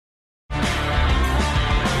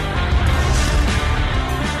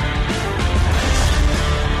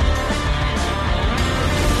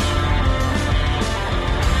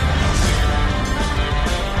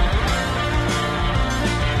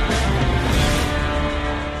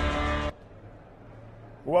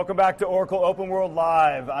Welcome back to Oracle Open World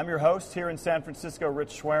Live. I'm your host here in San Francisco,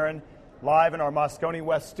 Rich Schwerin, live in our Moscone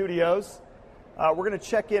West studios. We're going to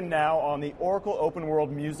check in now on the Oracle Open World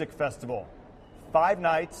Music Festival. 5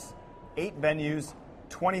 nights, 8 venues,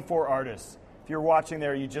 24 artists. If you're watching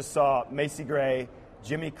there, you just saw Macy Gray,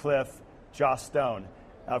 Jimmy Cliff, Joss Stone.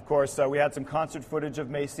 Of course, we had some concert footage of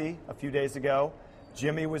Macy a few days ago.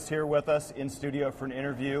 Jimmy was here with us in studio for an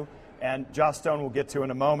interview, and Joss Stone we'll get to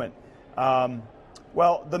in a moment.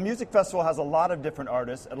 Well, the music festival has a lot of different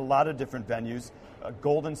artists at a lot of different venues.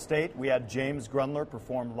 Golden State, we had James Grunler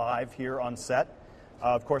perform live here on set.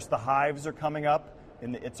 Of course, the Hives are coming up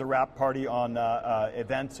in the It's a Rap Party on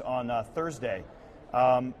event on Thursday.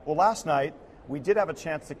 Well, last night, we did have a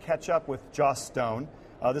chance to catch up with Joss Stone.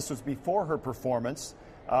 This was before her performance.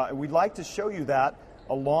 We'd like to show you that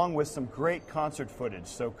along with some great concert footage.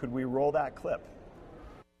 So could we roll that clip?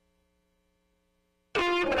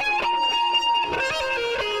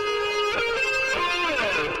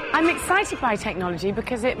 I'm excited by technology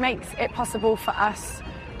because it makes it possible for us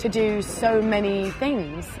to do so many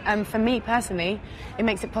things. And for me personally, it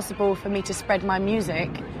makes it possible for me to spread my music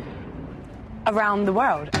around the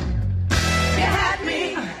world. You had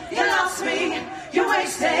me, you lost me, you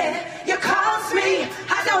wasted, you cost me.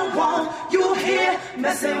 I don't want you here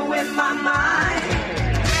messing with my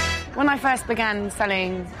mind. When I first began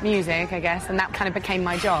selling music, I guess, and that kind of became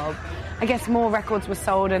my job, I guess more records were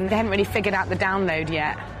sold and they hadn't really figured out the download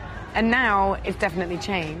yet. And now it's definitely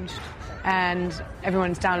changed and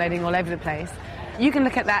everyone's downloading all over the place. You can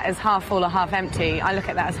look at that as half full or half empty. I look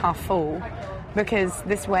at that as half full because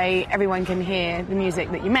this way everyone can hear the music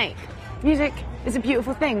that you make. Music is a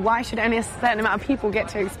beautiful thing. Why should only a certain amount of people get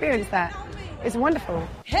to experience that? It's wonderful.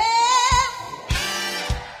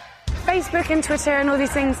 Facebook and Twitter and all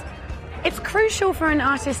these things, it's crucial for an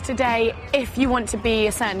artist today if you want to be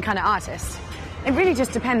a certain kind of artist. It really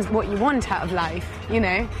just depends what you want out of life, you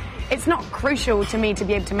know? It's not crucial to me to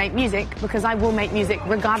be able to make music because I will make music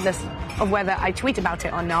regardless of whether I tweet about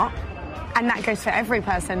it or not. And that goes for every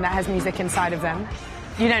person that has music inside of them.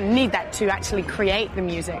 You don't need that to actually create the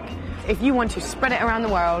music. If you want to spread it around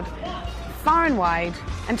the world, far and wide,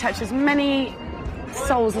 and touch as many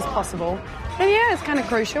souls as possible, then yeah, it's kind of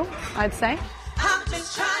crucial, I'd say. I've been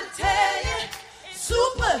trying to tell you,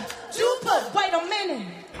 super duper, wait a minute.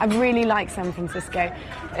 I really like San Francisco.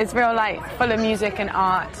 It's real like full of music and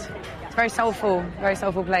art. It's very soulful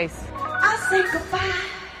place. I say goodbye.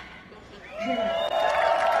 Yeah.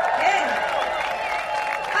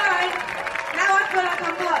 All right. Now I feel like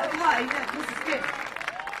I'm part of the party. Yeah, this is good.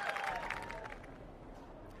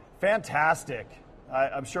 Fantastic.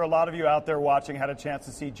 I'm sure a lot of you out there watching had a chance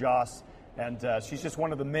to see Joss, and she's just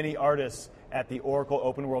one of the many artists at the Oracle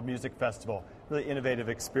Open World Music Festival. Really innovative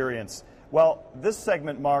experience. Well, this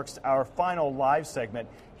segment marks our final live segment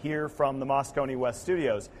here from the Moscone West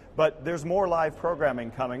studios, but there's more live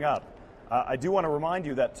programming coming up. I do want to remind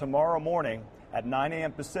you that tomorrow morning at 9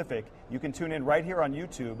 a.m. Pacific, you can tune in right here on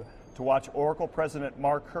YouTube to watch Oracle President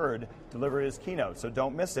Mark Hurd deliver his keynote, so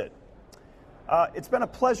don't miss it. It's been a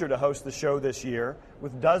pleasure to host the show this year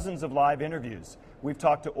with dozens of live interviews. We've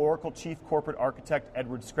talked to Oracle Chief Corporate Architect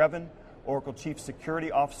Edward Screven, Oracle Chief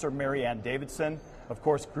Security Officer Mary Ann Davidson, of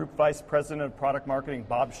course, Group Vice President of Product Marketing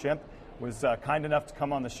Bob Shimp was kind enough to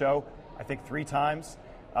come on the show, I think 3 times.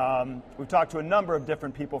 We've talked to a number of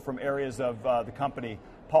different people from areas of the company.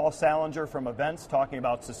 Paul Salinger from Events talking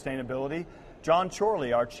about sustainability. John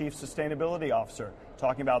Chorley, our Chief Sustainability Officer,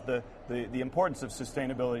 talking about the importance of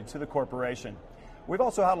sustainability to the corporation. We've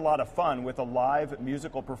also had a lot of fun with a live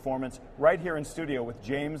musical performance right here in studio with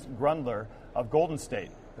James Grunler of Golden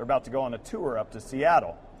State. They're about to go on a tour up to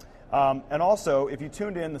Seattle. And also, if you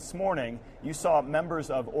tuned in this morning, you saw members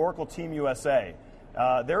of Oracle Team USA.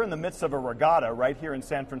 They're in the midst of a regatta right here in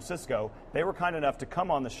San Francisco. They were kind enough to come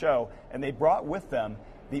on the show, and they brought with them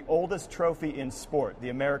the oldest trophy in sport, the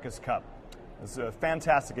America's Cup. It was a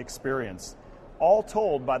fantastic experience. All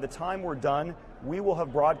told, by the time we're done, we will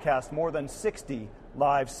have broadcast more than 60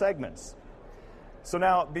 live segments. So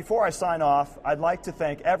now, before I sign off, I'd like to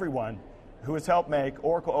thank everyone who has helped make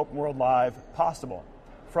Oracle Open World Live possible.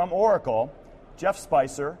 From Oracle, Jeff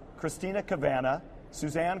Spicer, Christina Cavanna,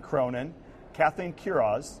 Suzanne Cronin, Kathleen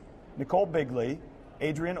Quiroz, Nicole Bigley,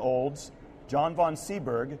 Adrian Olds, John Von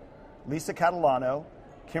Seeberg, Lisa Catalano,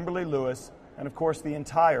 Kimberly Lewis, and of course the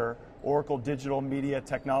entire Oracle Digital Media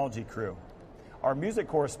Technology crew. Our music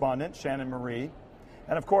correspondent, Shannon Marie,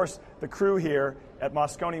 and of course the crew here at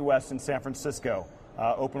Moscone West in San Francisco,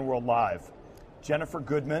 Open World Live. Jennifer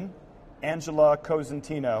Goodman, Angela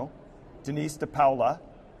Cosentino, Denise DePaula,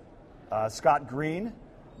 Scott Green,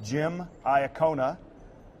 Jim Iacona,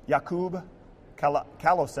 Jakub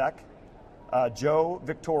Kalosek, Joe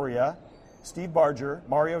Victoria, Steve Barger,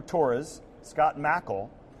 Mario Torres, Scott Mackel,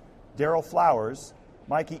 Daryl Flowers,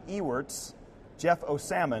 Mikey Ewerts, Jeff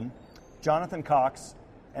O'Salmon, Jonathan Cox,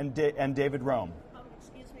 and David Rome.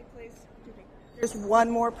 Excuse me, please. There's one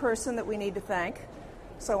more person that we need to thank.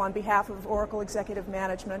 So on behalf of Oracle Executive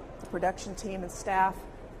Management, the production team and staff,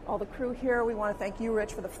 all the crew here, we want to thank you,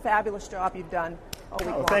 Rich, for the fabulous job you've done all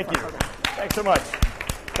week long. Thank you. Thanks so much.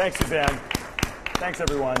 Thanks, Suzanne. Thanks,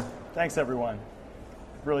 everyone. Thanks, everyone.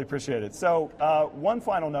 Really appreciate it. So one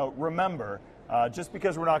final note. Remember, just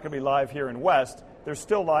because we're not going to be live here in West, there's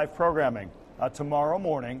still live programming tomorrow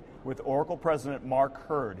morning with Oracle President Mark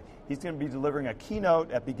Hurd. He's going to be delivering a keynote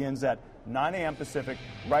that begins at 9 a.m. Pacific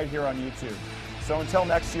right here on YouTube. So until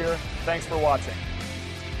next year, thanks for watching.